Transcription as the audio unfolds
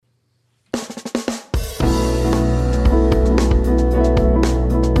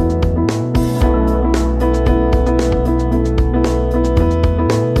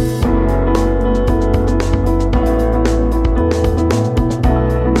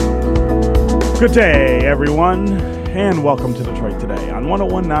Good day, everyone, and welcome to Detroit Today on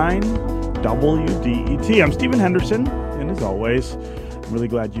 101.9 WDET. I'm Stephen Henderson, and as always, I'm really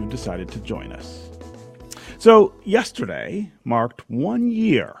glad you've decided to join us. So, yesterday marked 1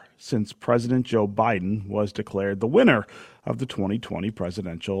 year since President Joe Biden was declared the winner of the 2020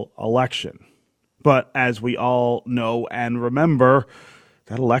 presidential election. But as we all know and remember,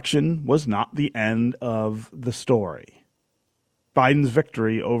 that election was not the end of the story. Biden's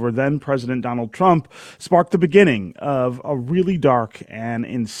victory over then-President Donald Trump sparked the beginning of a really dark and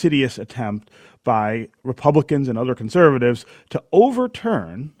insidious attempt by Republicans and other conservatives to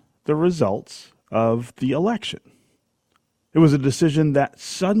overturn the results of the election. It was a decision that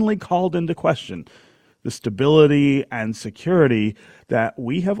suddenly called into question the stability and security that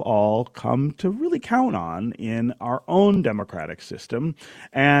we have all come to really count on in our own democratic system,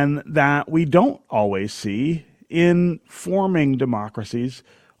 and that we don't always see in forming democracies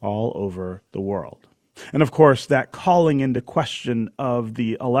all over the world. And of course, that calling into question of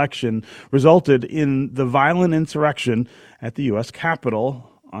the election resulted in the violent insurrection at the U.S. Capitol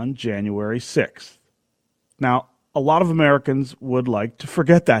on January 6th. Now, a lot of Americans would like to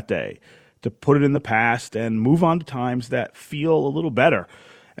forget that day, to put it in the past and move on to times that feel a little better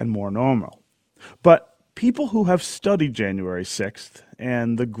and more normal. But people who have studied January 6th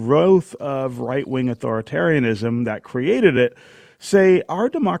and the growth of right-wing authoritarianism that created it say our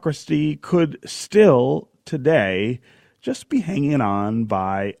democracy could still, today, just be hanging on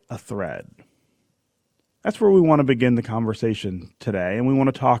by a thread. That's where we want to begin the conversation today, and we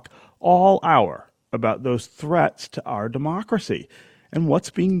want to talk all hour about those threats to our democracy and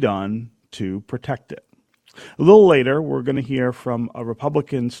what's being done to protect it. A little later, we're going to hear from a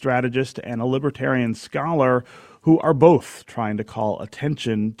Republican strategist and a libertarian scholar who are both trying to call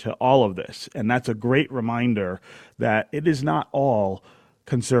attention to all of this. And that's a great reminder that it is not all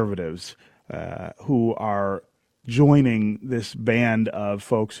conservatives who are joining this band of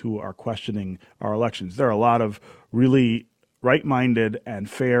folks who are questioning our elections. There are a lot of really right-minded and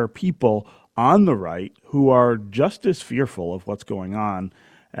fair people on the right who are just as fearful of what's going on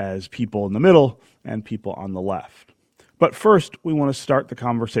as people in the middle and people on the left. But first, we want to start the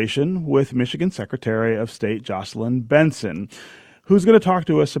conversation with Michigan Secretary of State Jocelyn Benson, who's going to talk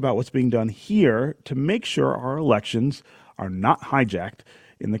to us about what's being done here to make sure our elections are not hijacked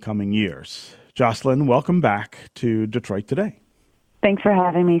in the coming years. Jocelyn, welcome back to Detroit Today. Thanks for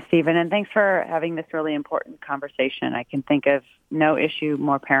having me, Stephen, and thanks for having this really important conversation. I can think of no issue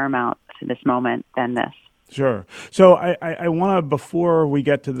more paramount to this moment than this. Sure. So I want to, before we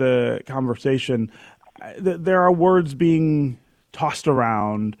get to the conversation, there are words being tossed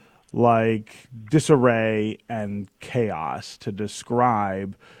around like disarray and chaos to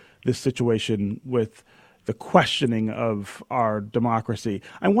describe this situation with the questioning of our democracy.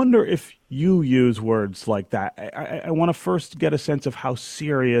 I wonder if you use words like that. I want to first get a sense of how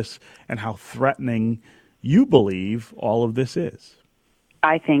serious and how threatening you believe all of this is.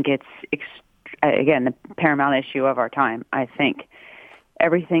 I think it's again, the paramount issue of our time. I think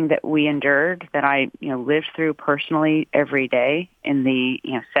everything that we endured, that I lived through personally every day in the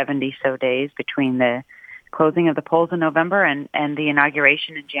 70 so days between the closing of the polls in November and the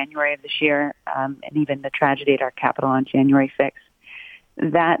inauguration in January of this year, and even the tragedy at our Capitol on January 6th,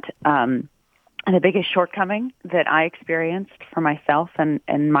 that the biggest shortcoming that I experienced for myself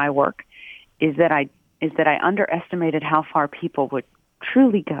and my work is that I underestimated how far people would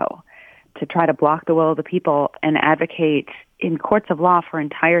truly go to try to block the will of the people and advocate in courts of law for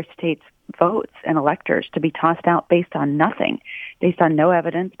entire states' votes and electors to be tossed out based on nothing, based on no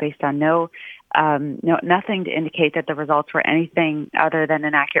evidence, based on nothing to indicate that the results were anything other than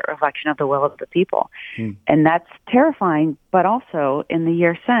an accurate reflection of the will of the people. And that's terrifying, but also in the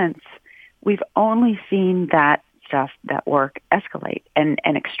year since, we've only seen that stuff, that work, escalate and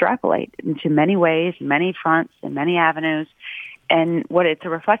extrapolate into many ways, many fronts, and many avenues. And what it's a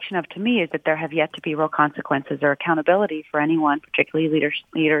reflection of to me is that there have yet to be real consequences or accountability for anyone, particularly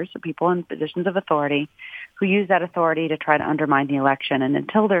leaders or people in positions of authority, who use that authority to try to undermine the election. And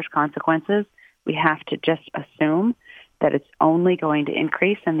until there's consequences, we have to just assume that it's only going to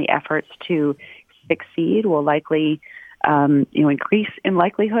increase, and the efforts to succeed will likely increase in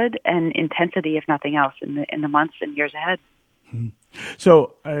likelihood and intensity, if nothing else, in the months and years ahead.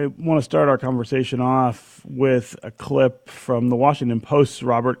 So I want to start our conversation off with a clip from the Washington Post's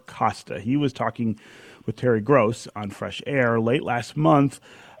Robert Costa. He was talking with Terry Gross on Fresh Air late last month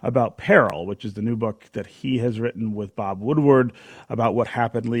about Peril, which is the new book that he has written with Bob Woodward about what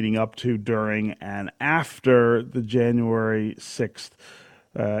happened leading up to, during, and after the January 6th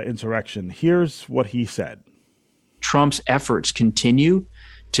insurrection. Here's what he said. Trump's efforts continue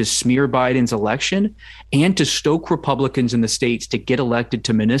to smear Biden's election and to stoke Republicans in the states to get elected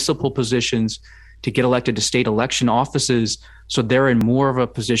to municipal positions, to get elected to state election offices, so they're in more of a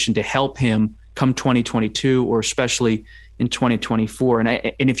position to help him come 2022 or especially in 2024.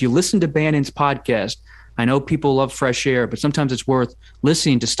 And if you listen to Bannon's podcast, I know people love fresh air, but sometimes it's worth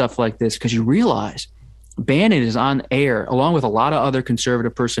listening to stuff like this because you realize Bannon is on air along with a lot of other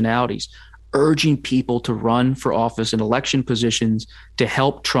conservative personalities urging people to run for office in election positions to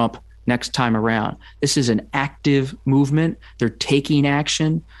help Trump next time around. This is an active movement. They're taking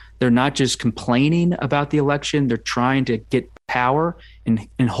action. They're not just complaining about the election. They're trying to get power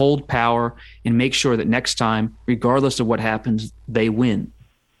and hold power and make sure that next time, regardless of what happens, they win.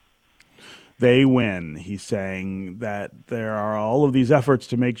 They win. He's saying that there are all of these efforts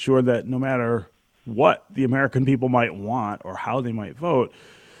to make sure that no matter what the American people might want or how they might vote,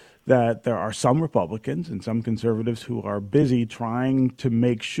 that there are some Republicans and some conservatives who are busy trying to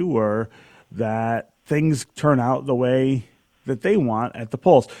make sure that things turn out the way that they want at the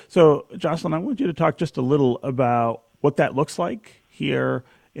polls. So, Jocelyn, I want you to talk just a little about what that looks like here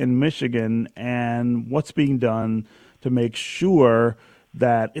in Michigan and what's being done to make sure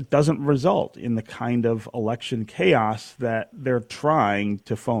that it doesn't result in the kind of election chaos that they're trying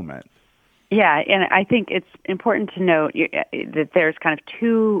to foment. Yeah, and I think it's important to note that there's kind of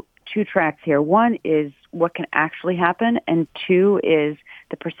two tracks here. One is what can actually happen, and two is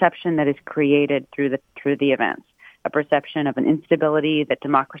the perception that is created through the events. A perception of an instability, that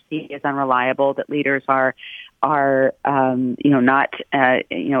democracy is unreliable, that leaders are not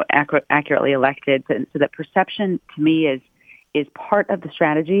accurately elected. So that perception to me is part of the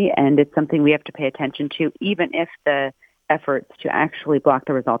strategy, and it's something we have to pay attention to, even if the efforts to actually block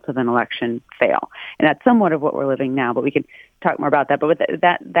the results of an election fail. And that's somewhat of what we're living now, but we can talk more about that. But with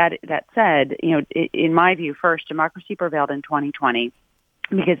that said, in my view, first, democracy prevailed in 2020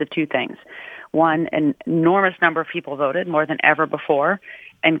 because of two things. One, an enormous number of people voted, more than ever before,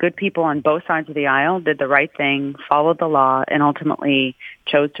 and good people on both sides of the aisle did the right thing, followed the law, and ultimately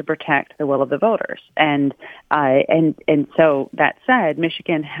chose to protect the will of the voters. And so that said,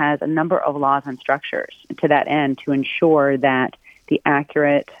 Michigan has a number of laws and structures to that end to ensure that the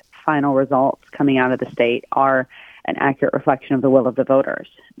accurate final results coming out of the state are an accurate reflection of the will of the voters.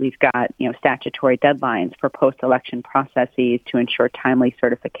 We've got, statutory deadlines for post-election processes to ensure timely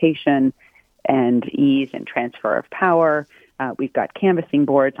certification and ease and transfer of power. We've got canvassing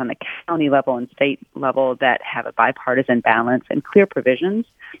boards on the county level and state level that have a bipartisan balance and clear provisions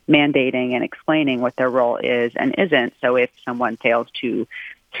mandating and explaining what their role is and isn't. So if someone fails to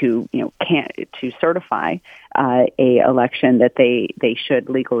certify a election that they should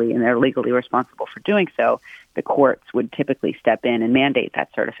legally, and they're legally responsible for doing so, the courts would typically step in and mandate that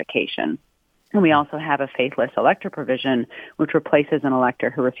certification. And we also have a faithless elector provision, which replaces an elector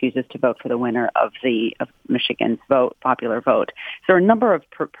who refuses to vote for the winner of Michigan's popular vote. So there are a number of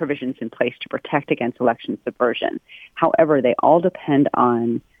provisions in place to protect against election subversion. However, they all depend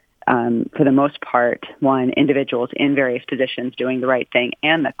on, for the most part, one, individuals in various positions doing the right thing,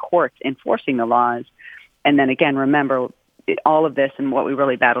 and the courts enforcing the laws. And then again, remember, all of this and what we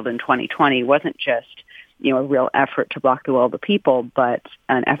really battled in 2020 wasn't just a real effort to block the will of the people, but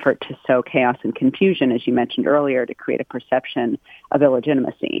an effort to sow chaos and confusion, as you mentioned earlier, to create a perception of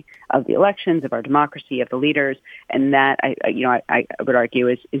illegitimacy of the elections, of our democracy, of the leaders. And that, I would argue,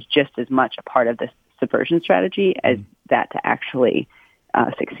 is just as much a part of this subversion strategy as that to actually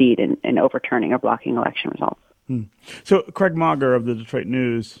succeed in overturning or blocking election results. So Craig Mauger of the Detroit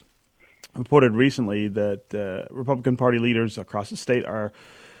News reported recently that Republican Party leaders across the state are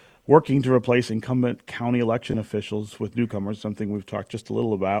working to replace incumbent county election officials with newcomers, something we've talked just a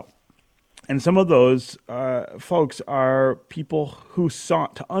little about. And some of those folks are people who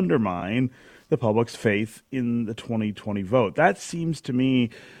sought to undermine the public's faith in the 2020 vote. That seems to me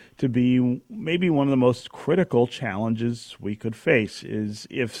to be maybe one of the most critical challenges we could face, is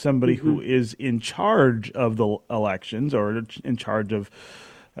if somebody who is in charge of the elections or in charge of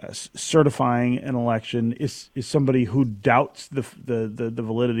certifying an election is somebody who doubts the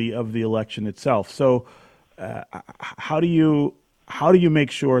validity of the election itself. So how do you make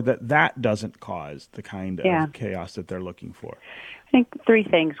sure that doesn't cause the kind of chaos that they're looking for? I think three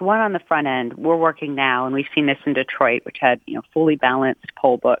things. One, on the front end, we're working now, and we've seen this in Detroit, which had fully balanced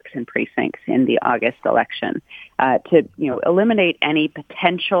poll books and precincts in the August election, to eliminate any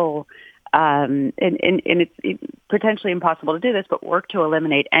potential. And it's potentially impossible to do this, but work to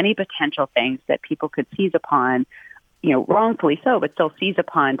eliminate any potential things that people could seize upon, wrongfully so, but still seize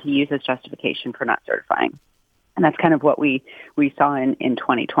upon to use as justification for not certifying. And that's kind of what we saw in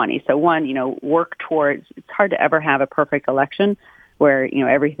 2020. So one, work towards, it's hard to ever have a perfect election, where,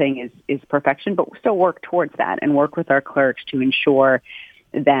 everything is perfection, but we'll still work towards that and work with our clerks to ensure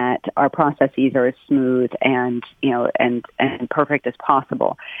that our processes are as smooth and perfect as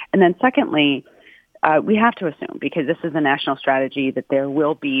possible. And then secondly, we have to assume, because this is a national strategy, that there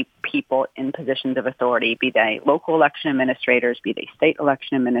will be people in positions of authority, be they local election administrators, be they state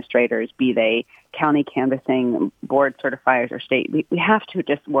election administrators, be they county canvassing board certifiers or state. We have to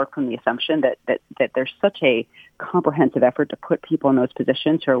just work from the assumption that there's such a comprehensive effort to put people in those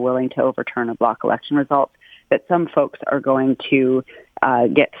positions who are willing to overturn or block election results, that some folks are going to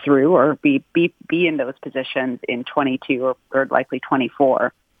get through or be in those positions in 22 or likely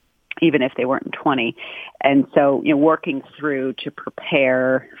 24. Even if they weren't in 20. And so, working through to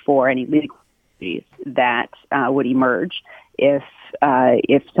prepare for any legal issues that would emerge if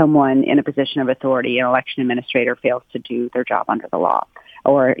someone in a position of authority, an election administrator, fails to do their job under the law,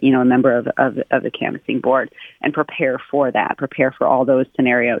 or, a member of the canvassing board, and prepare for that, prepare for all those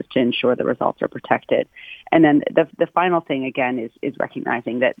scenarios to ensure the results are protected. And then the final thing, again, is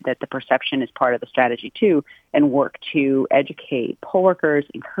recognizing that the perception is part of the strategy, too, and work to educate poll workers,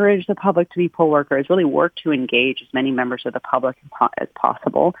 encourage the public to be poll workers, really work to engage as many members of the public as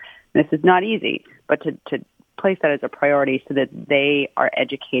possible. And this is not easy, but to place that as a priority so that they are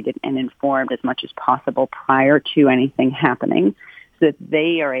educated and informed as much as possible prior to anything happening, so that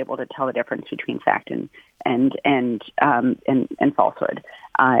they are able to tell the difference between fact and falsehood.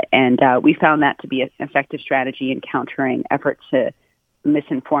 We found that to be an effective strategy in countering efforts to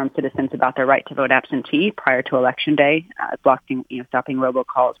misinform citizens about their right to vote absentee prior to Election Day, stopping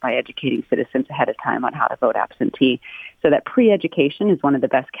robocalls by educating citizens ahead of time on how to vote absentee. So that pre-education is one of the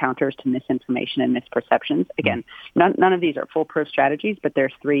best counters to misinformation and misperceptions. Again, none of these are foolproof strategies, but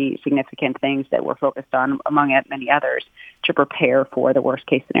there's three significant things that we're focused on, among many others, to prepare for the worst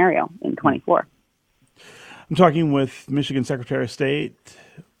case scenario in 24. I'm talking with Michigan Secretary of State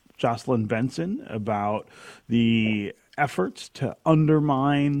Jocelyn Benson about the efforts to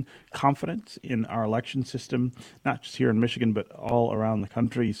undermine confidence in our election system, not just here in Michigan, but all around the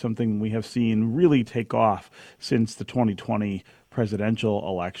country, something we have seen really take off since the 2020 presidential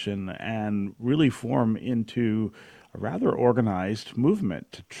election and really form into a rather organized movement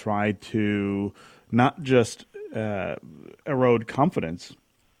to try to not just erode confidence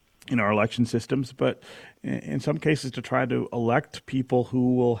in our election systems, but in some cases to try to elect people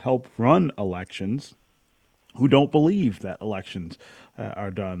who will help run elections who don't believe that elections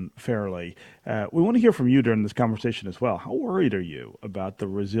are done fairly. We want to hear from you during this conversation as well. How worried are you about the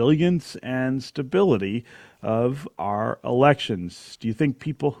resilience and stability of our elections? Do you think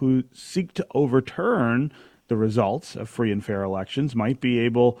people who seek to overturn the results of free and fair elections might be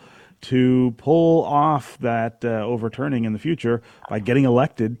able to pull off that overturning in the future by getting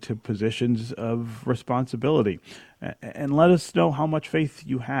elected to positions of responsibility? And let us know how much faith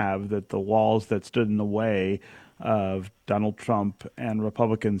you have that the walls that stood in the way of Donald Trump and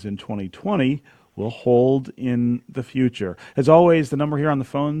Republicans in 2020 will hold in the future. As always, the number here on the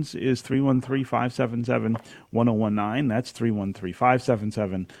phones is 313-577-1019. That's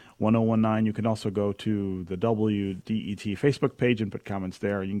 313-577-1019. You can also go to the WDET Facebook page and put comments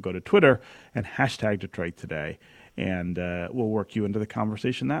there. You can go to Twitter and hashtag Detroit Today, and we'll work you into the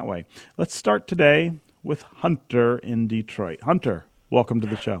conversation that way. Let's start today with Hunter in Detroit. Hunter, welcome to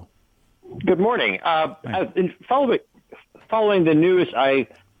the show. Good morning. Following the news, I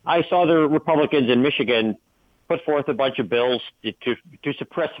saw the Republicans in Michigan put forth a bunch of bills to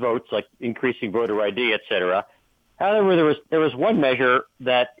suppress votes, like increasing voter ID, et cetera. However, there was one measure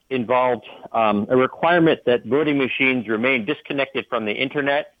that involved a requirement that voting machines remain disconnected from the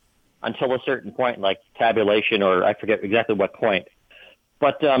internet until a certain point, like tabulation, or I forget exactly what point.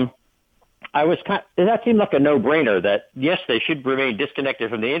 But that seemed like a no-brainer that, yes, they should remain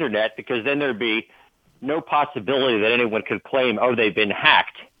disconnected from the internet, because then there'd be no possibility that anyone could claim, oh, they've been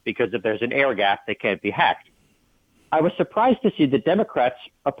hacked, because if there's an air gap, they can't be hacked. I was surprised to see the Democrats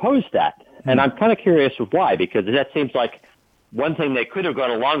oppose that, and I'm kind of curious why, because that seems like one thing they could have gone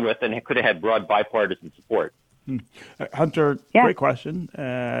along with and could have had broad bipartisan support. Hunter, great question.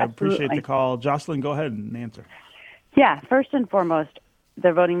 Appreciate the call. Jocelyn, go ahead and answer. Yeah, first and foremost,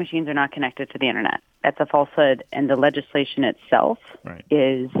 the voting machines are not connected to the internet. That's a falsehood, and the legislation itself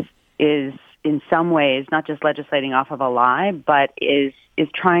is in some ways not just legislating off of a lie, but is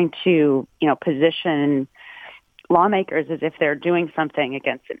trying to position lawmakers as if they're doing something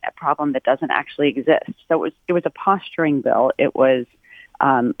against a problem that doesn't actually exist. So it was a posturing bill. It was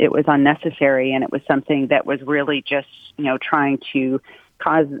unnecessary, and it was something that was really just trying to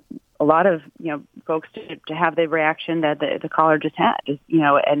cause a lot of, folks to have the reaction that the caller just had,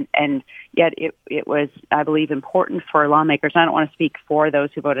 and yet it was, I believe, important for lawmakers. I don't want to speak for those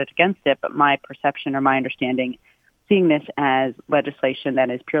who voted against it, but my perception or my understanding, seeing this as legislation that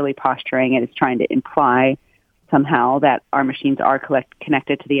is purely posturing and is trying to imply somehow that our machines are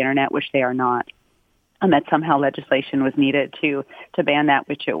connected to the internet, which they are not, and that somehow legislation was needed to ban that,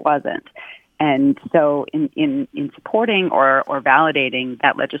 which it wasn't. And so in supporting or validating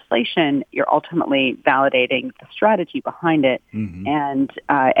that legislation, you're ultimately validating the strategy behind it, and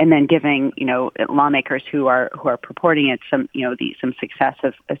then giving lawmakers who are purporting it some success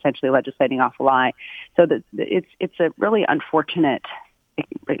of essentially legislating off a lie. So that it's a really unfortunate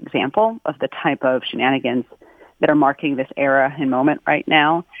example of the type of shenanigans that are marking this era and moment right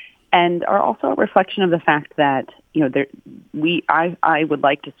now, and are also a reflection of the fact that I would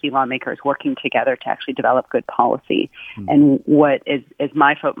like to see lawmakers working together to actually develop good policy. And what is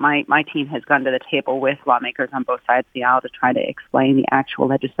my team has gone to the table with lawmakers on both sides of the aisle to try to explain the actual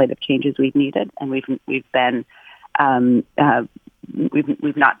legislative changes we've needed, and we've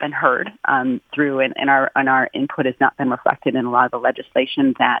not been heard through, and our input has not been reflected in a lot of the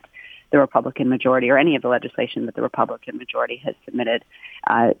legislation that the Republican majority, or any of the legislation that the Republican majority has submitted.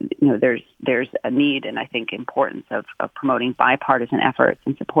 There's a need, and I think importance of promoting bipartisan efforts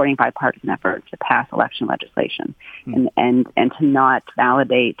and supporting bipartisan efforts to pass election legislation, and to not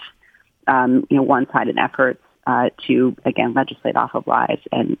validate one-sided efforts to, again, legislate off of lies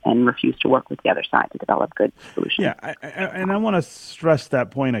and refuse to work with the other side to develop good solutions. Yeah, and I want to stress that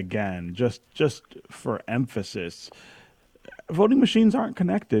point again, just for emphasis. Voting machines aren't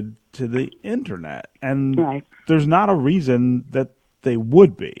connected to the internet, and there's not a reason that they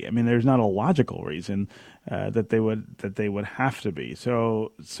would be. I mean, there's not a logical reason that they would have to be.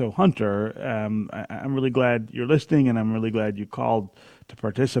 So Hunter, I'm really glad you're listening, and I'm really glad you called to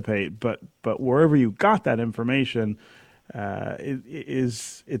participate. But wherever you got that information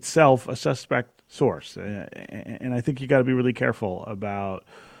is itself a suspect source, and I think you got to be really careful about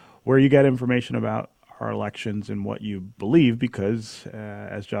where you get information about our elections and what you believe, because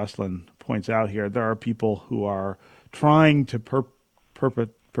as Jocelyn points out here, there are people who are trying to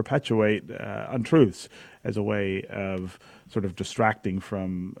perpetuate untruths as a way of sort of distracting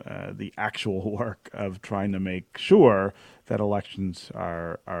from the actual work of trying to make sure that elections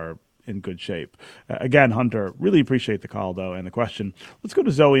are in good shape. Again, Hunter, really appreciate the call, though, and the question. Let's go to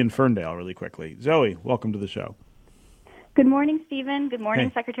Zoe in Ferndale really quickly. Zoe, welcome to the show. Good morning, Stephen. Good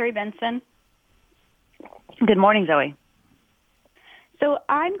morning, Secretary Benson. Good morning, Zoe. So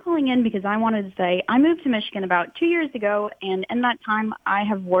I'm calling in because I wanted to say I moved to Michigan about 2 years ago, and in that time I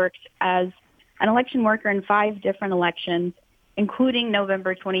have worked as an election worker in 5 different elections, including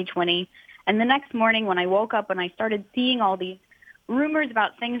November 2020. And the next morning when I woke up and I started seeing all these rumors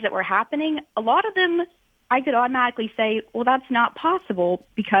about things that were happening, a lot of them I could automatically say, well, that's not possible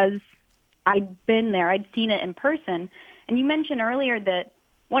because I'd been there. I'd seen it in person. And you mentioned earlier that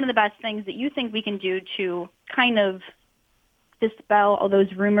one of the best things that you think we can do to kind of dispel all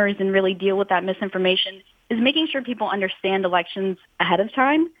those rumors and really deal with that misinformation is making sure people understand elections ahead of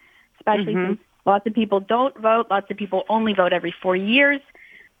time, especially since lots of people don't vote. Lots of people only vote every 4 years.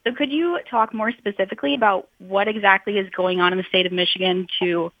 So could you talk more specifically about what exactly is going on in the state of Michigan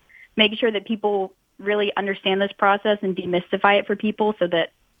to make sure that people really understand this process and demystify it for people so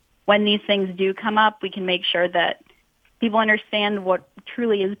that when these things do come up, we can make sure that people understand what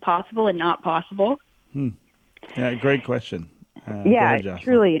truly is possible and not possible? Yeah, great question. Yeah,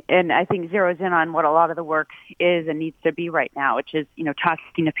 truly. And I think zeroes in on what a lot of the work is and needs to be right now, which is,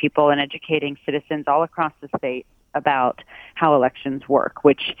 talking to people and educating citizens all across the state about how elections work,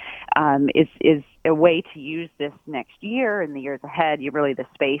 which is a way to use this next year and the years ahead. You really the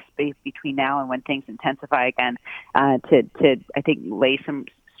space between now and when things intensify again to I think lay some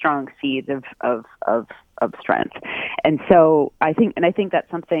strong seeds of strength. And so I think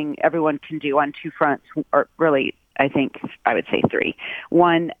that's something everyone can do on 2 fronts, or really, I would say 3.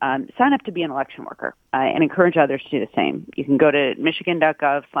 One, sign up to be an election worker and encourage others to do the same. You can go to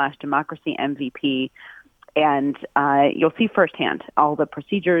michigan.gov/democracymvp, and you'll see firsthand all the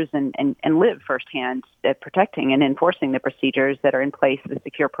procedures and live firsthand protecting and enforcing the procedures that are in place, the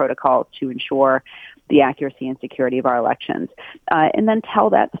secure protocols to ensure the accuracy and security of our elections. And then tell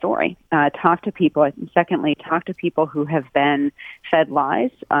that story. Talk to people. And secondly, talk to people who have been fed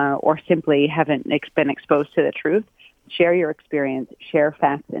lies or simply haven't been exposed to the truth. Share your experience, share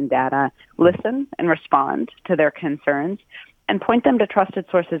facts and data, listen and respond to their concerns, and point them to trusted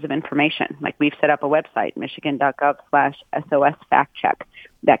sources of information. Like we've set up a website, michigan.gov/SOS fact check,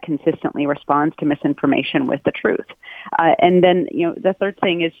 that consistently responds to misinformation with the truth. And then, the third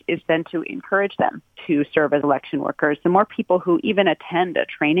thing is then to encourage them to serve as election workers. The more people who even attend a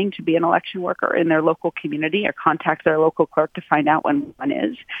training to be an election worker in their local community, or contact their local clerk to find out when one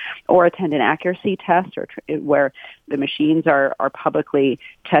is, or attend an accuracy test where the machines are publicly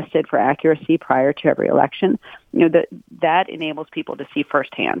tested for accuracy prior to every election, that enables people to see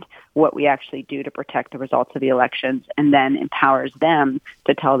firsthand what we actually do to protect the results of the elections, and then empowers them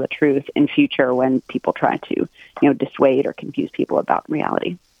to tell the truth in future when people try to, dissuade or confuse people about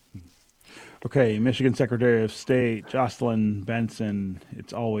reality. Okay, Michigan Secretary of State Jocelyn Benson,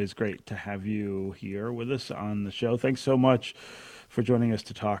 it's always great to have you here with us on the show. Thanks so much for joining us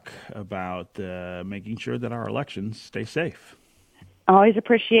to talk about making sure that our elections stay safe. I always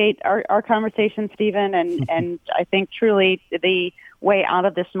appreciate our conversation, Stephen, and I think truly the way out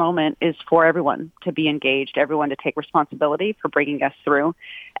of this moment is for everyone to be engaged, everyone to take responsibility for bringing us through,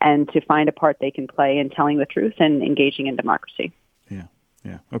 and to find a part they can play in telling the truth and engaging in democracy. Yeah.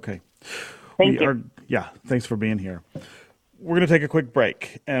 Okay. Thank you. Thanks for being here. We're going to take a quick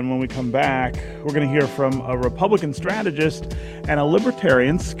break, and when we come back, we're going to hear from a Republican strategist and a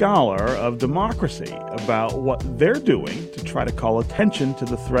libertarian scholar of democracy about what they're doing to try to call attention to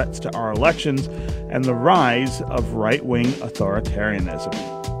the threats to our elections and the rise of right-wing authoritarianism.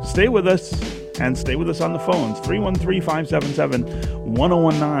 Stay with us, and stay with us on the phones.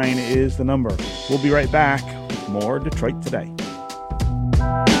 313-577-1019 is the number. We'll be right back with more Detroit Today.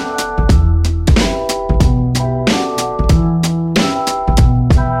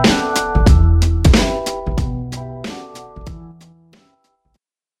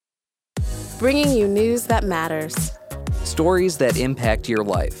 Bringing you news that matters. Stories that impact your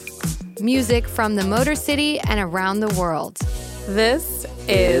life. Music from the Motor City and around the world. This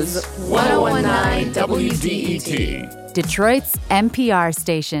is 1019 WDET, Detroit's NPR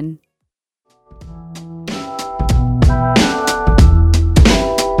station.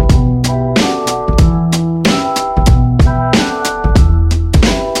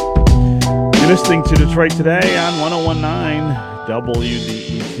 You're listening to Detroit Today on 1019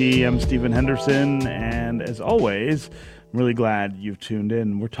 WDET. I'm Stephen Henderson, and as always, I'm really glad you've tuned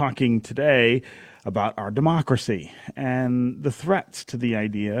in. We're talking today about our democracy and the threats to the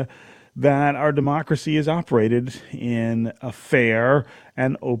idea that our democracy is operated in a fair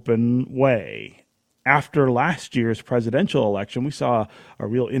and open way. After last year's presidential election, we saw a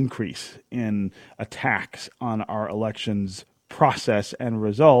real increase in attacks on our elections process and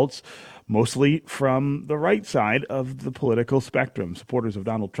results, mostly from the right side of the political spectrum. Supporters of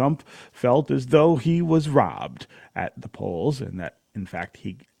Donald Trump felt as though he was robbed at the polls, and that, in fact,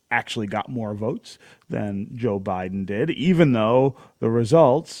 he actually got more votes than Joe Biden did, even though the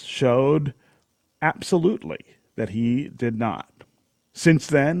results showed absolutely that he did not. Since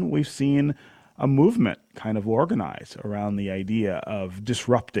then, we've seen a movement kind of organize around the idea of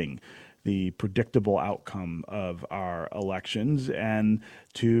disrupting the predictable outcome of our elections and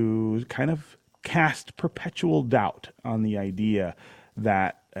to kind of cast perpetual doubt on the idea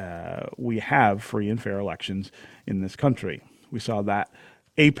that we have free and fair elections in this country. We saw that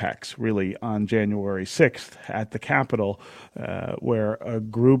apex really on January 6th at the Capitol, where a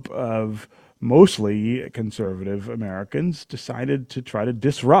group of mostly conservative Americans decided to try to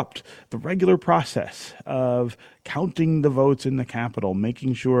disrupt the regular process of counting the votes in the Capitol,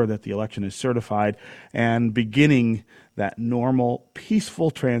 making sure that the election is certified, and beginning that normal, peaceful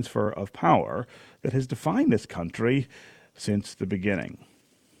transfer of power that has defined this country since the beginning.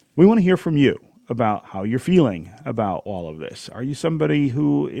 We want to hear from you about how you're feeling about all of this. Are you somebody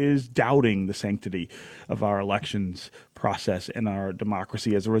who is doubting the sanctity of our elections process and our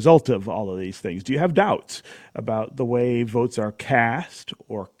democracy as a result of all of these things? Do you have doubts about the way votes are cast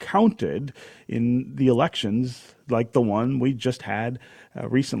or counted in the elections like the one we just had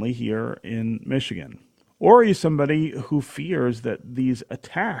recently here in Michigan? Or are you somebody who fears that these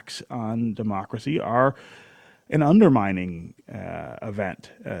attacks on democracy are an undermining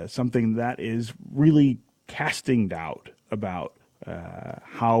event, something that is really casting doubt about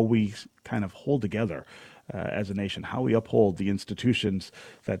how we kind of hold together as a nation, how we uphold the institutions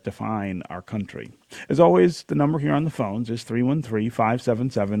that define our country? As always, the number here on the phones is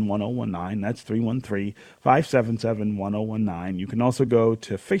 313-577-1019. That's 313-577-1019. You can also go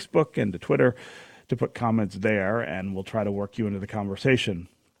to Facebook and to Twitter to put comments there, and we'll try to work you into the conversation.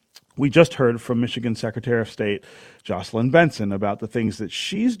 We just heard from Michigan Secretary of State Jocelyn Benson about the things that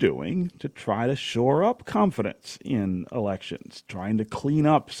she's doing to try to shore up confidence in elections, trying to clean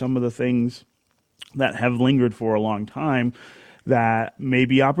up some of the things that have lingered for a long time that may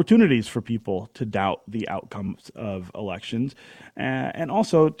be opportunities for people to doubt the outcomes of elections, and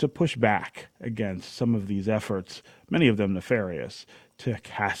also to push back against some of these efforts, many of them nefarious, to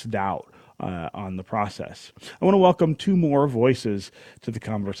cast doubt on the process. I want to welcome two more voices to the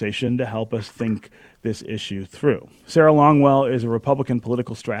conversation to help us think this issue through. Sarah Longwell is a Republican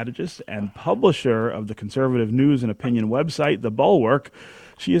political strategist and publisher of the conservative news and opinion website, The Bulwark.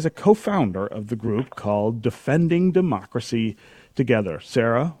 She is a co-founder of the group called Defending Democracy Together.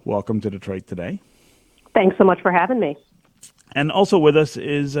 Sarah, welcome to Detroit Today. Thanks so much for having me. And also with us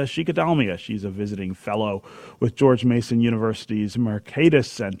is Shika Dalmia. She's a visiting fellow with George Mason University's Mercatus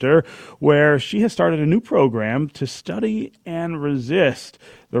Center, where she has started a new program to study and resist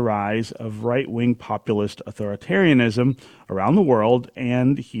the rise of right-wing populist authoritarianism around the world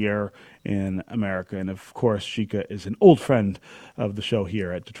and here in America. And of course, Shika is an old friend of the show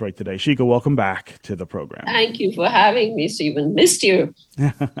here at Detroit Today. Shika, welcome back to the program. Thank you for having me, Stephen. Missed you.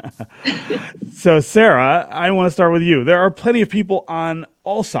 So, Sarah, I want to start with you. There are plenty of people on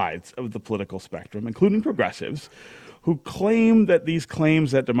all sides of the political spectrum, including progressives, who claim that these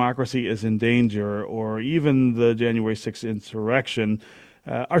claims that democracy is in danger, or even the January 6th insurrection,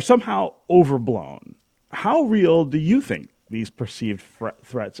 are somehow overblown. How real do you think these perceived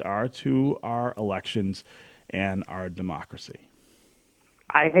threats are to our elections and our democracy?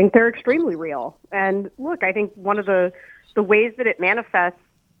 I think they're extremely real. And look, I think one of the ways that it manifests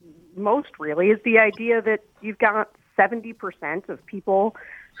most really is the idea that you've got 70% of people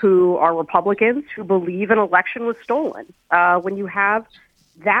who are Republicans who believe an election was stolen. When you have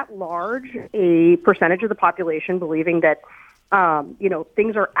that large a percentage of the population believing that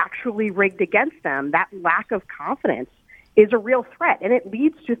things are actually rigged against them, that lack of confidence is a real threat. And it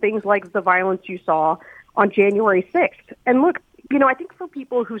leads to things like the violence you saw on January 6th. And look, I think for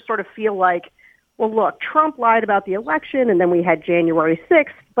people who sort of feel like, well, look, Trump lied about the election and then we had January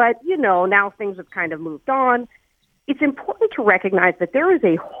 6th, but, now things have kind of moved on. It's important to recognize that there is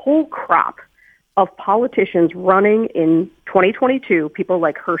a whole crop of politicians running in 2022, people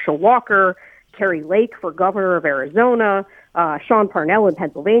like Herschel Walker, Carrie Lake for governor of Arizona, Sean Parnell in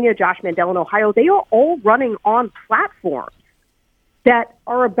Pennsylvania, Josh Mandel in Ohio. They are all running on platforms that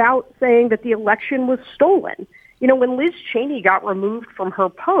are about saying that the election was stolen. When Liz Cheney got removed from her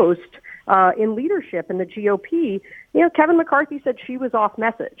post in leadership in the GOP, Kevin McCarthy said she was off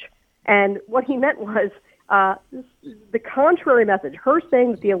message. And what he meant was the contrary message. Her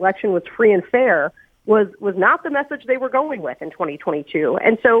saying that the election was free and fair was not the message they were going with in 2022.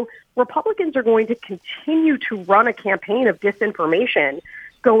 And so Republicans are going to continue to run a campaign of disinformation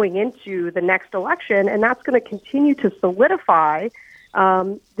going into the next election, and that's going to continue to solidify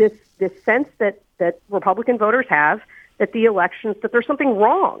this sense that Republican voters have that the elections, that there's something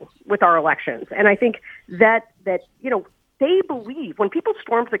wrong with our elections. And I think that they believe when people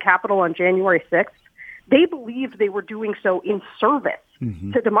stormed the Capitol on January 6th, they believed they were doing so in service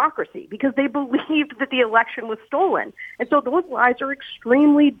to democracy because they believed that the election was stolen. And so those lies are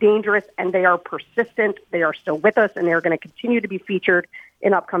extremely dangerous, and they are persistent. They are still with us, and they're going to continue to be featured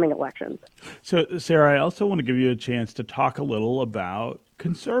in upcoming elections. So, Sarah, I also want to give you a chance to talk a little about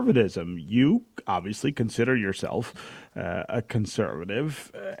conservatism. You obviously consider yourself a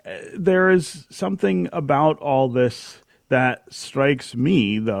conservative. There is something about all this that strikes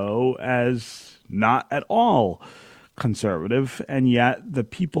me, though, as not at all conservative, and yet the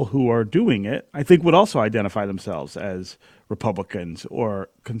people who are doing it, I think, would also identify themselves as Republicans or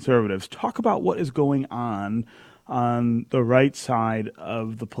conservatives. Talk about what is going on the right side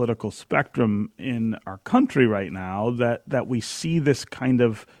of the political spectrum in our country right now that we see this kind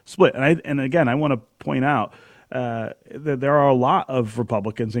of split. And again, I want to point out that there are a lot of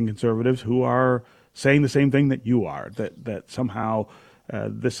Republicans and conservatives who are saying the same thing that you are, that somehow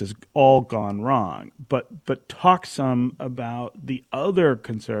this has all gone wrong. But talk some about the other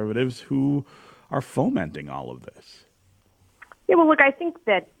conservatives who are fomenting all of this. Yeah, well, look, I think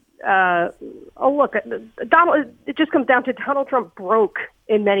that, it just comes down to Donald Trump broke,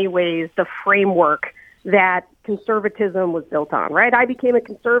 in many ways, the framework that conservatism was built on, right? I became a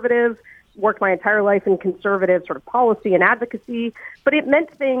conservative, worked my entire life in conservative sort of policy and advocacy, but it meant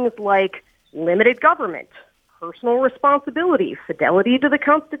things like limited government, personal responsibility, fidelity to the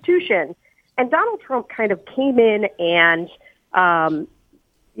Constitution. And Donald Trump kind of came in and,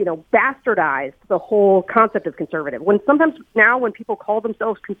 bastardized the whole concept of conservative. When people call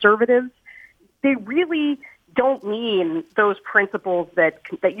themselves conservatives, they really don't mean those principles that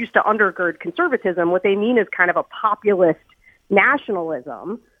used to undergird conservatism. What they mean is kind of a populist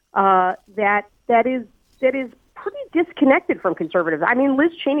nationalism that is pretty disconnected from conservatives. I mean,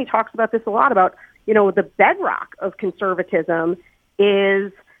 Liz Cheney talks about this a lot, about the bedrock of conservatism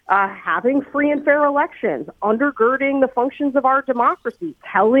is having free and fair elections, undergirding the functions of our democracy,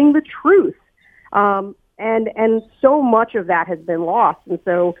 telling the truth. And so much of that has been lost. And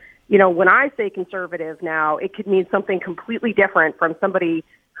so, when I say conservative now, it could mean something completely different from somebody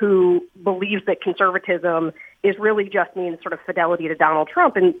who believes that conservatism is really just means sort of fidelity to Donald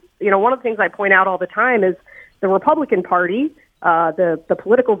Trump. And, one of the things I point out all the time is the Republican Party, the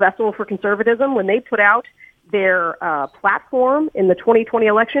political vessel for conservatism, when they put out their platform in the 2020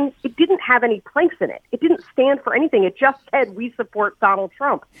 election, it didn't have any planks in it. It didn't stand for anything. It just said, we support Donald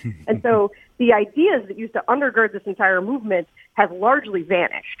Trump. And so the ideas that used to undergird this entire movement have largely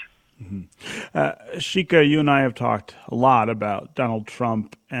vanished. Shika, you and I have talked a lot about Donald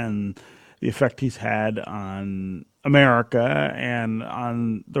Trump and the effect he's had on America and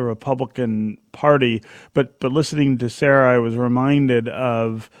on the Republican Party. But listening to Sarah, I was reminded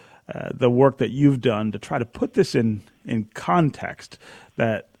of the work that you've done to try to put this in context,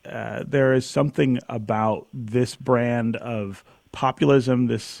 that there is something about this brand of populism,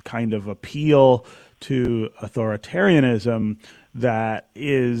 this kind of appeal to authoritarianism that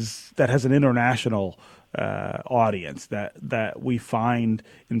has an international audience that we find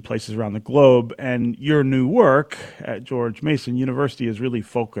in places around the globe. And your new work at George Mason University is really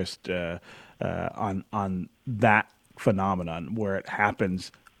focused on that phenomenon, where it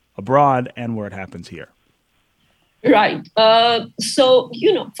happens abroad and where it happens here. Right. So,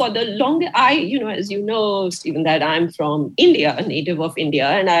 for the long, as you know, Stephen, that I'm from India, a native of India,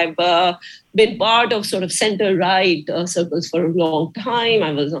 and I've been part of sort of center-right circles for a long time.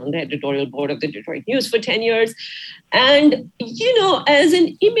 I was on the editorial board of the Detroit News for 10 years. And, as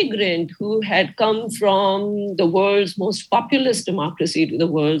an immigrant who had come from the world's most populous democracy to the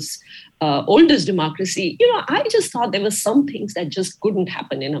world's oldest democracy, I just thought there were some things that just couldn't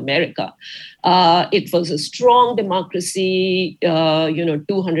happen in America. It was a strong democracy,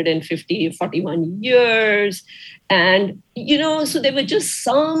 41 years. And, so there were just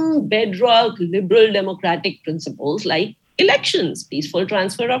some bedrock liberal democratic principles like elections, peaceful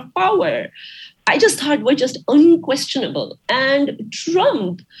transfer of power. I just thought were just unquestionable. And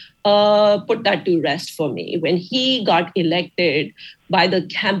Trump put that to rest for me when he got elected by the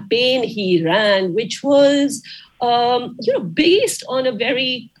campaign he ran, which was, based on a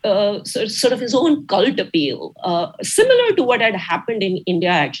very sort of his own cult appeal, similar to what had happened in India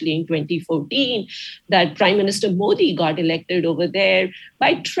actually in 2014, that Prime Minister Modi got elected over there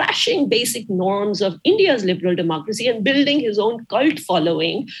by trashing basic norms of India's liberal democracy and building his own cult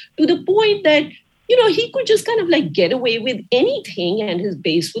following to the point that he could just kind of like get away with anything and his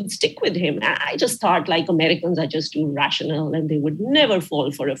base would stick with him. I just thought Americans are just too rational and they would never fall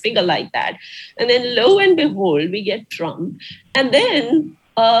for a figure like that. And then lo and behold, we get Trump. And then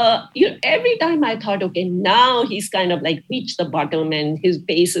every time I thought, okay, now he's kind of reached the bottom and his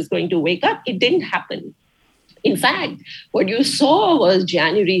base is going to wake up, it didn't happen. In fact, what you saw was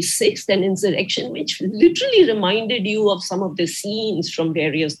January 6th, an insurrection, which literally reminded you of some of the scenes from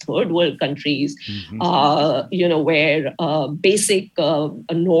various third world countries, where basic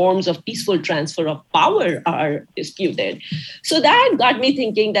norms of peaceful transfer of power are disputed. So that got me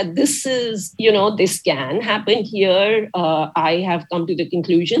thinking that this is, this can happen here. I have come to the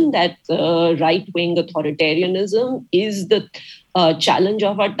conclusion that right-wing authoritarianism is the challenge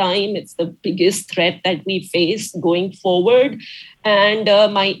of our time. It's the biggest threat that we face going forward. And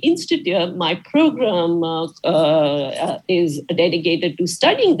my institute, my program is dedicated to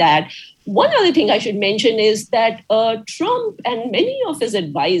studying that. One other thing I should mention is that Trump and many of his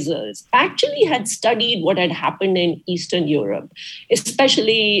advisors actually had studied what had happened in Eastern Europe,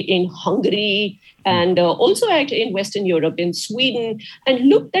 especially in Hungary and also actually in Western Europe, in Sweden, and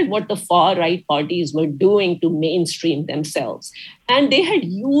looked at what the far-right parties were doing to mainstream themselves. And they had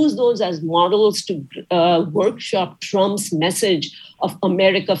used those as models to workshop Trump's message of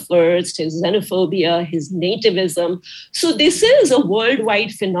America first, his xenophobia, his nativism. So this is a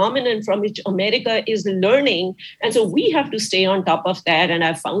worldwide phenomenon from which America is learning. And so we have to stay on top of that. And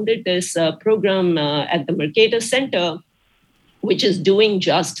I founded this program at the Mercator Center, which is doing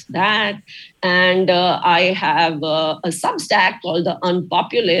just that. And I have a Substack called The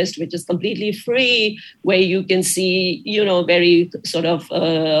Unpopulist, which is completely free, where you can see, very sort of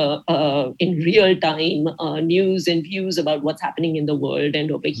in real time news and views about what's happening in the world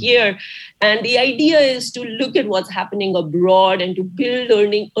and over here. And the idea is to look at what's happening abroad and to build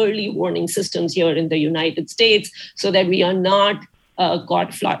early warning systems here in the United States so that we are not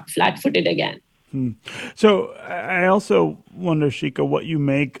caught flat-footed again. So I also wonder, Shika, what you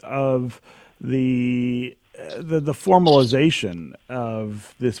make of the the formalization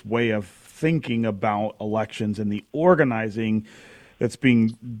of this way of thinking about elections and the organizing that's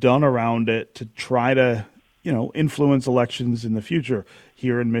being done around it to try to, influence elections in the future.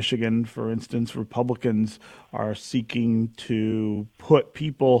 Here in Michigan, for instance, Republicans are seeking to put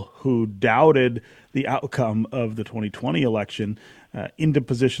people who doubted the outcome of the 2020 election into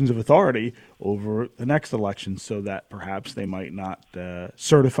positions of authority over the next election, so that perhaps they might not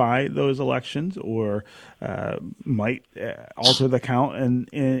certify those elections or might alter the count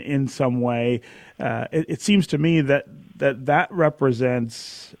in some way. It seems to me that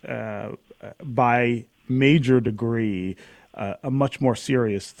represents, by major degree, a much more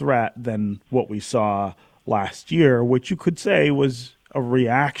serious threat than what we saw last year, which you could say was a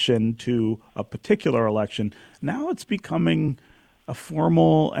reaction to a particular election. Now it's becoming a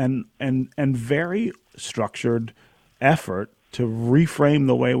formal and very structured effort to reframe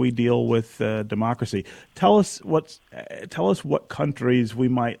the way we deal with democracy. Tell us what countries we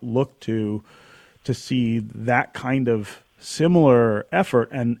might look to see that kind of similar effort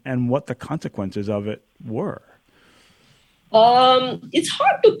and what the consequences of it were. It's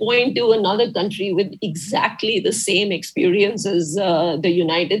hard to point to another country with exactly the same experience as the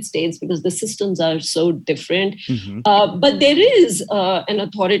United States because the systems are so different. Mm-hmm. But there is an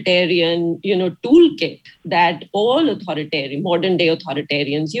authoritarian, toolkit that all modern day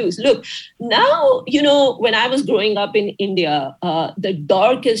authoritarians use. Look, now, when I was growing up in India, the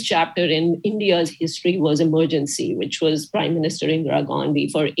darkest chapter in India's history was emergency, which was Prime Minister Indira Gandhi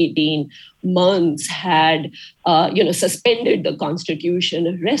for 18 months had, suspended the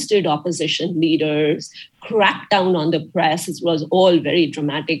constitution, arrested opposition leaders, cracked down on the press. It was all very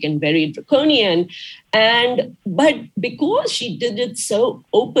dramatic and very draconian. But because she did it so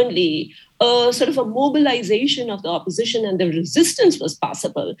openly, sort of a mobilization of the opposition and the resistance was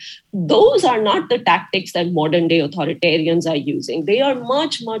possible. Those are not the tactics that modern day authoritarians are using. They are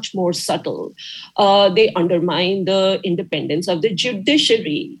much, much more subtle. They undermine the independence of the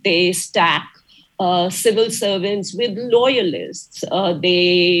judiciary. They stack civil servants with loyalists.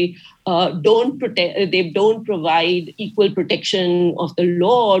 They don't provide equal protection of the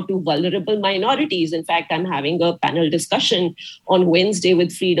law to vulnerable minorities. In fact, I'm having a panel discussion on Wednesday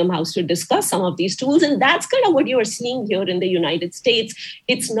with Freedom House to discuss some of these tools. And that's kind of what you are seeing here in the United States.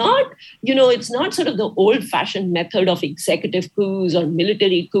 It's not sort of the old-fashioned method of executive coups or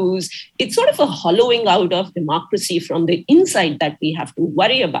military coups. It's sort of a hollowing out of democracy from the inside that we have to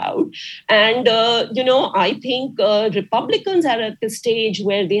worry about. And, I think Republicans are at the stage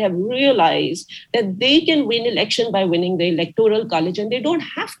where they have realized that they can win election by winning the electoral college and they don't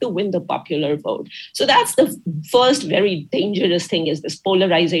have to win the popular vote. So that's the first very dangerous thing, is this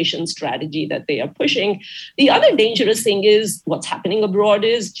polarization strategy that they are pushing. The other dangerous thing is what's happening abroad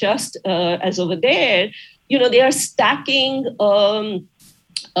is just as over there, they are stacking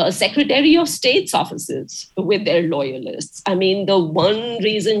Secretary of State's offices with their loyalists. I mean, the one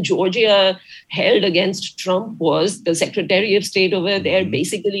reason Georgia held against Trump was the Secretary of State over there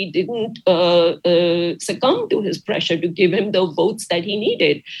basically didn't succumb to his pressure to give him the votes that he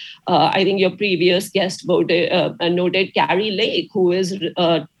needed. I think your previous guest noted Carrie Lake, who is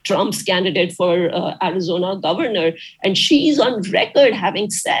Trump's candidate for Arizona governor. And she's on record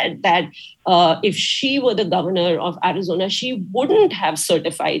having said that if she were the governor of Arizona, she wouldn't have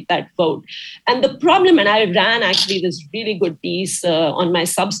certified that vote. And the problem, and I ran actually this really good piece on my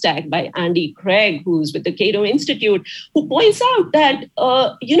Substack by Andy Craig, who's with the Cato Institute, who points out that,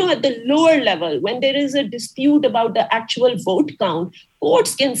 at the lower level, when there is a dispute about the actual vote count,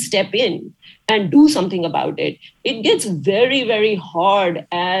 courts can step in and do something about it. It gets very, very hard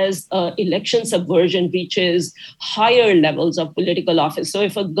as election subversion reaches higher levels of political office. So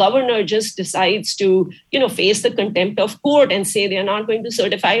if a governor just decides to, face the contempt of court and say they're not going to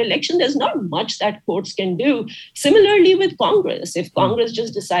certify election, there's not much that courts can do. Similarly with Congress, if Congress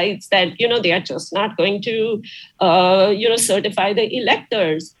just decides that, they are just not going to, certify the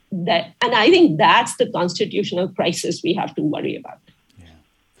electors, and I think that's the constitutional crisis we have to worry about.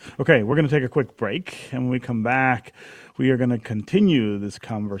 Okay, we're going to take a quick break, and when we come back, we are going to continue this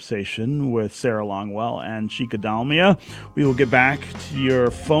conversation with Sarah Longwell and Chika Dalmia. We will get back to your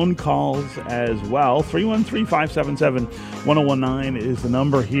phone calls as well. 313-577-1019 is the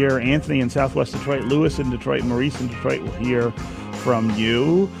number here. Anthony in Southwest Detroit, Lewis in Detroit, Maurice in Detroit will hear from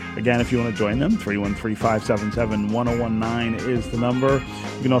you. Again, if you want to join them, 313-577-1019 is the number.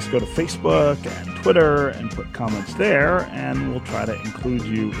 You can also go to Facebook and Twitter and put comments there, and we'll try to include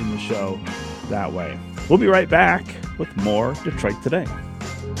you in the show that way. We'll be right back with more Detroit Today.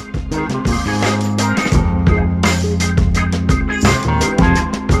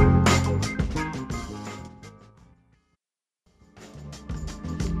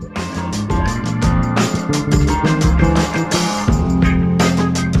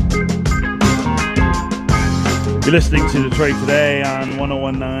 You're listening to Detroit Today on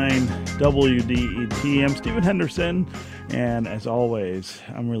 101.9 WDET. I'm Stephen Henderson, and as always,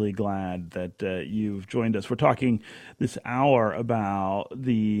 I'm really glad that you've joined us. We're talking this hour about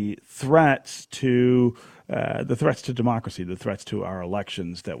the threats to democracy, the threats to our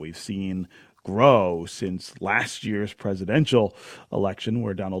elections that we've seen grow since last year's presidential election,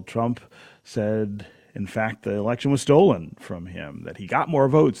 where Donald Trump said, in fact, the election was stolen from him, that he got more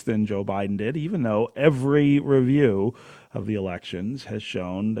votes than Joe Biden did, even though every review of the elections has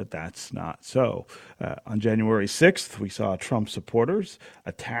shown that that's not so. On January 6th, we saw Trump supporters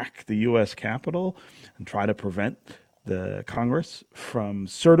attack the U.S. Capitol and try to prevent the Congress from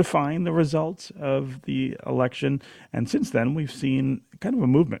certifying the results of the election. And since then, we've seen kind of a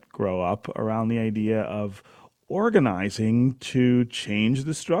movement grow up around the idea of organizing to change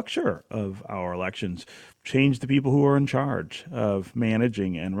the structure of our elections, change the people who are in charge of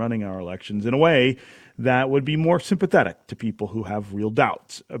managing and running our elections in a way that would be more sympathetic to people who have real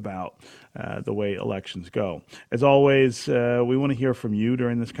doubts about the way elections go. As always, we want to hear from you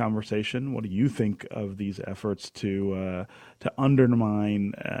during this conversation. What do you think of these efforts to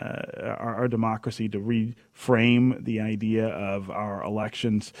undermine our democracy, to reframe the idea of our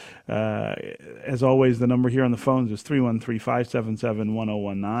elections? As always, the number here on the phones is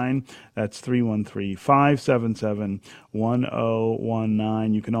 313-577-1019. That's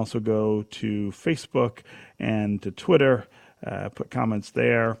 313-577-1019. You can also go to Facebook and to Twitter. Put comments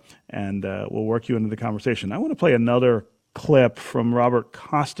there, and we'll work you into the conversation. I want to play another clip from Robert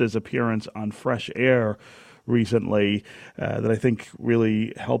Costa's appearance on Fresh Air recently that I think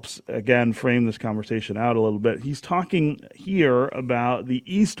really helps, again, frame this conversation out a little bit. He's talking here about the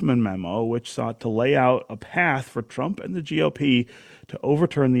Eastman memo, which sought to lay out a path for Trump and the GOP to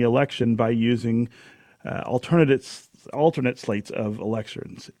overturn the election by using alternate slates of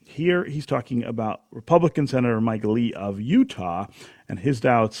elections. Here he's talking about Republican Senator Mike Lee of Utah and his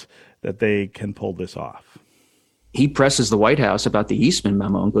doubts that they can pull this off. He presses the White House about the Eastman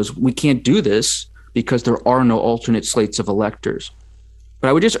memo and goes, we can't do this because there are no alternate slates of electors. But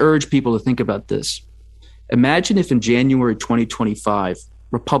I would just urge people to think about this. Imagine if in January 2025,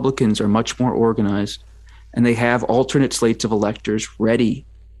 Republicans are much more organized and they have alternate slates of electors ready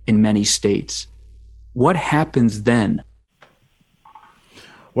in many states. What happens then?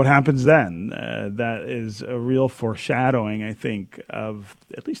 What happens then? That is a real foreshadowing, I think, of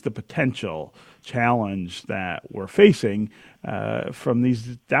at least the potential challenge that we're facing from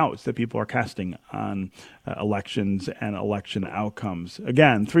these doubts that people are casting on elections and election outcomes.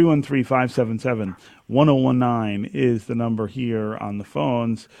 Again, 313-577-1019 is the number here on the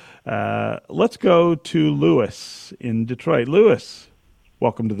phones. Let's go to Lewis in Detroit. Lewis,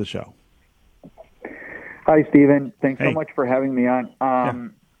 welcome to the show. Hi, Stephen. Thanks so much for having me on.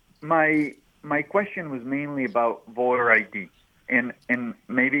 My question was mainly about voter ID, and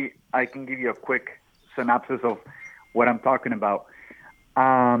maybe I can give you a quick synopsis of what I'm talking about.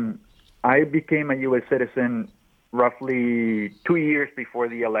 I became a U.S. citizen roughly 2 years before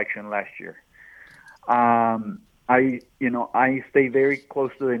the election last year. I stay very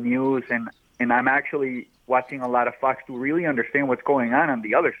close to the news, and I'm actually watching a lot of Fox to really understand what's going on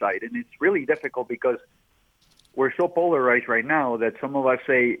the other side, and it's really difficult because we're so polarized right now that some of us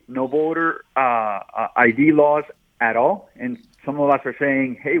say no voter ID laws at all, and some of us are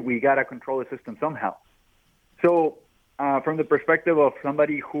saying, hey, we got to control the system somehow. So from the perspective of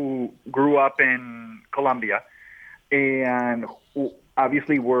somebody who grew up in Colombia and who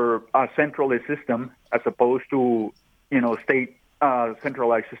obviously we're a centralist system as opposed to, state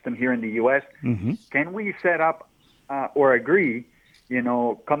centralized system here in the U.S., can we set up or agree,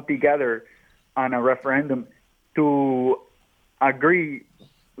 come together on a referendum to agree,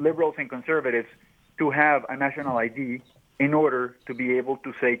 liberals and conservatives, to have a national ID in order to be able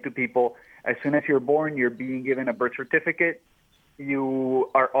to say to people, as soon as you're born, you're being given a birth certificate, you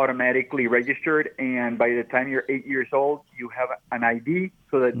are automatically registered, and by the time you're 8 years old, you have an ID,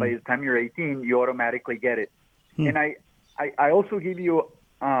 so that by the time you're 18, you automatically get it. And I also give you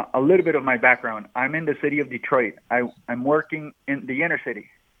a little bit of my background. I'm in the city of Detroit. I'm working in the inner city.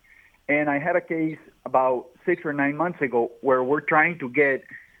 And I had a case about 6 or 9 months ago where we're trying to get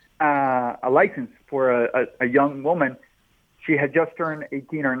a license for a young woman. She had just turned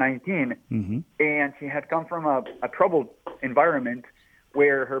 18 or 19, and she had come from a troubled environment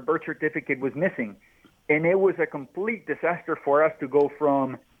where her birth certificate was missing. And it was a complete disaster for us to go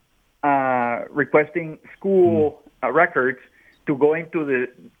from requesting school records to going to the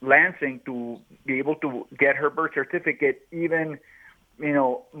Lansing to be able to get her birth certificate, even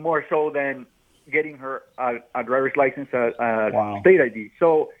more so than getting her a driver's license, state ID.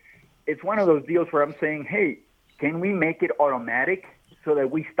 So it's one of those deals where I'm saying, hey, can we make it automatic so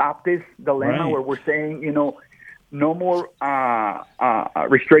that we stop this dilemma where we're saying, no more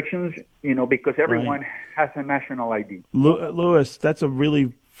restrictions, because everyone has a national ID. Louis, that's a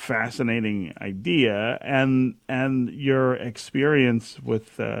really fascinating idea, and your experience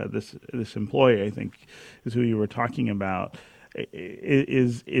with this employee, I think, is who you were talking about,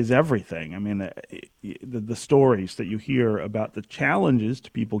 is everything. I mean, the stories that you hear about the challenges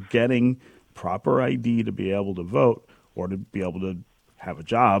to people getting proper ID to be able to vote or to be able to have a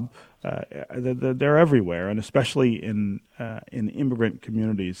job, they're everywhere, and especially in immigrant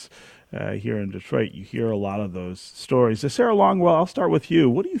communities here in Detroit, you hear a lot of those stories. Sarah Longwell, I'll start with you.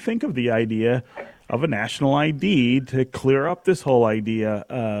 What do you think of the idea of a national ID to clear up this whole idea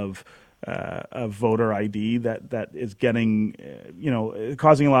of voter ID that is getting,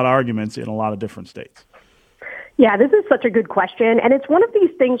 causing a lot of arguments in a lot of different states? Yeah, this is such a good question. And it's one of these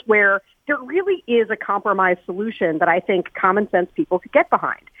things where there really is a compromise solution that I think common sense people could get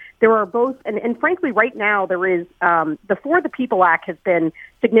behind. There are both, and frankly, right now there is, the For the People Act has been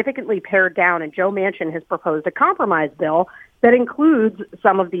significantly pared down, and Joe Manchin has proposed a compromise bill that includes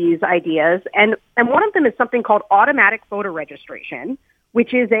some of these ideas. And one of them is something called automatic voter registration,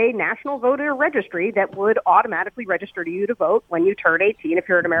 which is a national voter registry that would automatically register to you to vote when you turn 18 if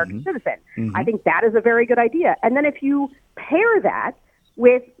you're an American citizen. I think that is a very good idea. And then if you pair that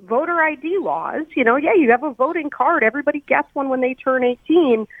with voter ID laws, you have a voting card. Everybody gets one when they turn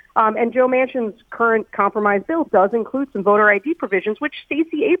 18. And Joe Manchin's current compromise bill does include some voter ID provisions, which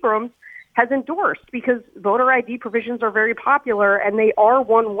Stacey Abrams has endorsed because voter ID provisions are very popular and they are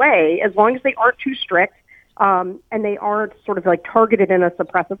one way as long as they aren't too strict. And they aren't sort of like targeted in a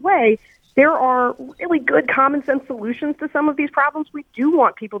suppressive way. There are really good common sense solutions to some of these problems. We do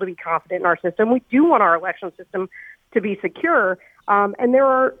want people to be confident in our system. We do want our election system to be secure. And there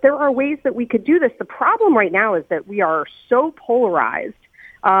are ways that we could do this. The problem right now is that we are so polarized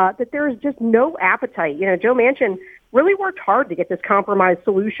that there is just no appetite. Joe Manchin really worked hard to get this compromise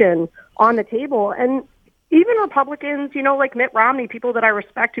solution on the table. And even Republicans, like Mitt Romney, people that I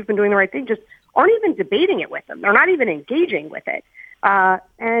respect who've been doing the right thing, just aren't even debating it with them. They're not even engaging with it.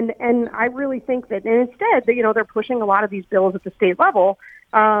 And I really think that instead, they're pushing a lot of these bills at the state level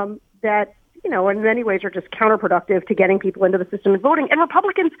that, in many ways are just counterproductive to getting people into the system and voting. And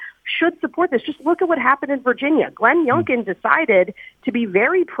Republicans should support this. Just look at what happened in Virginia. Glenn Youngkin decided to be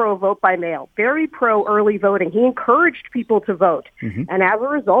very pro-vote by mail, very pro-early voting. He encouraged people to vote. And as a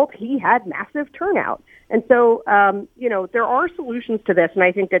result, he had massive turnout. And so, there are solutions to this. And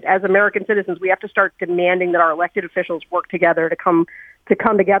I think that as American citizens, we have to start demanding that our elected officials work together to come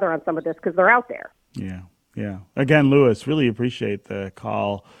together on some of this because they're out there. Yeah. Again, Louis, really appreciate the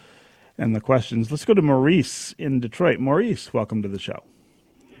call and the questions. Let's go to Maurice in Detroit. Maurice, welcome to the show.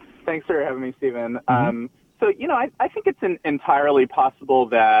 Thanks for having me, Stephen. So, I think it's entirely possible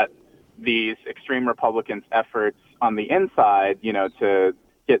that these extreme Republicans' efforts on the inside, to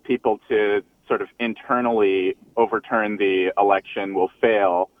get people to sort of internally overturn the election will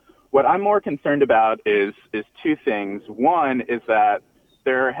fail. What I'm more concerned about is two things. One is that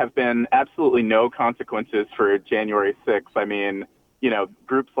there have been absolutely no consequences for January 6th. I mean,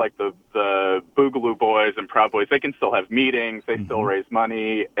 groups like the Boogaloo Boys and Proud Boys, they can still have meetings, they still raise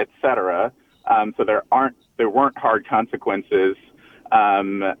money, etc. So there weren't hard consequences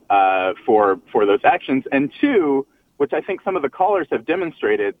for those actions. And two, which I think some of the callers have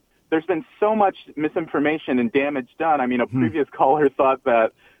demonstrated, there's been so much misinformation and damage done. I mean, a previous caller thought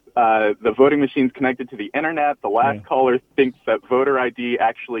that the voting machine's connected to the internet. The last caller thinks that voter ID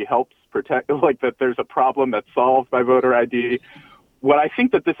actually helps protect, like that there's a problem that's solved by voter ID. What I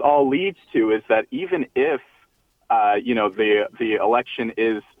think that this all leads to is that even if, the election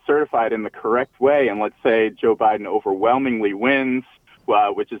is certified in the correct way, and let's say Joe Biden overwhelmingly wins,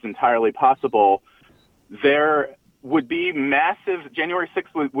 which is entirely possible, there would be massive, January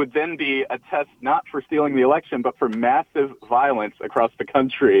 6th would then be a test not for stealing the election, but for massive violence across the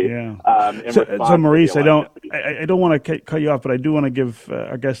country. So Maurice, I don't want to cut you off, but I do want to give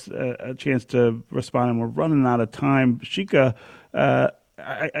our guests a chance to respond, and we're running out of time. Shika,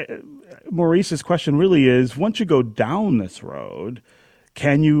 Maurice's question really is, once you go down this road,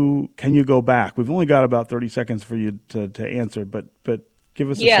 can you go back? We've only got about 30 seconds for you to answer, but give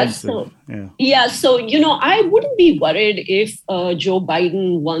us a sense So I wouldn't be worried if Joe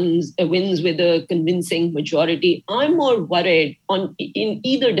Biden wins with a convincing majority. I'm more worried in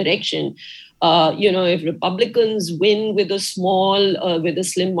either direction. If Republicans win with a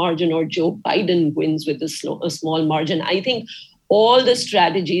slim margin, or Joe Biden wins with a small margin, I think all the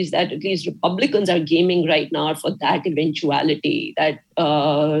strategies that at least Republicans are gaming right now for that eventuality, that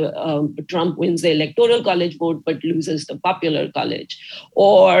Trump wins the electoral college vote but loses the popular college,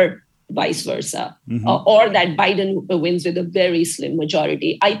 or vice versa, or that Biden wins with a very slim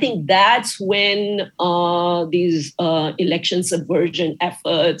majority. I think that's when these election subversion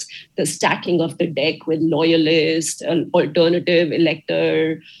efforts, the stacking of the deck with loyalists, alternative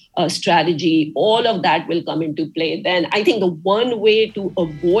elector strategy, all of that will come into play. Then I think the one way to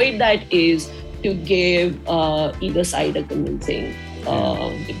avoid that is to give either side a convincing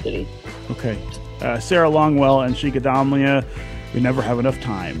victory. Okay. Sarah Longwell and Shika Damlia, we never have enough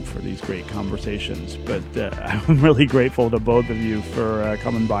time for these great conversations, but I'm really grateful to both of you for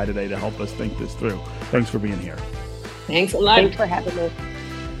coming by today to help us think this through. Thanks for being here. Thanks a lot. Thanks for having me.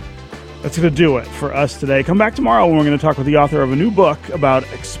 That's going to do it for us today. Come back tomorrow when we're going to talk with the author of a new book about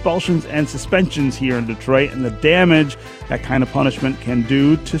expulsions and suspensions here in Detroit and the damage that kind of punishment can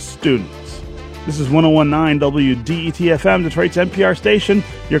do to students. This is 101.9 WDET-FM, Detroit's NPR station,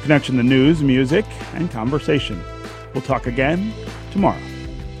 your connection to news, music, and conversation. We'll talk again tomorrow.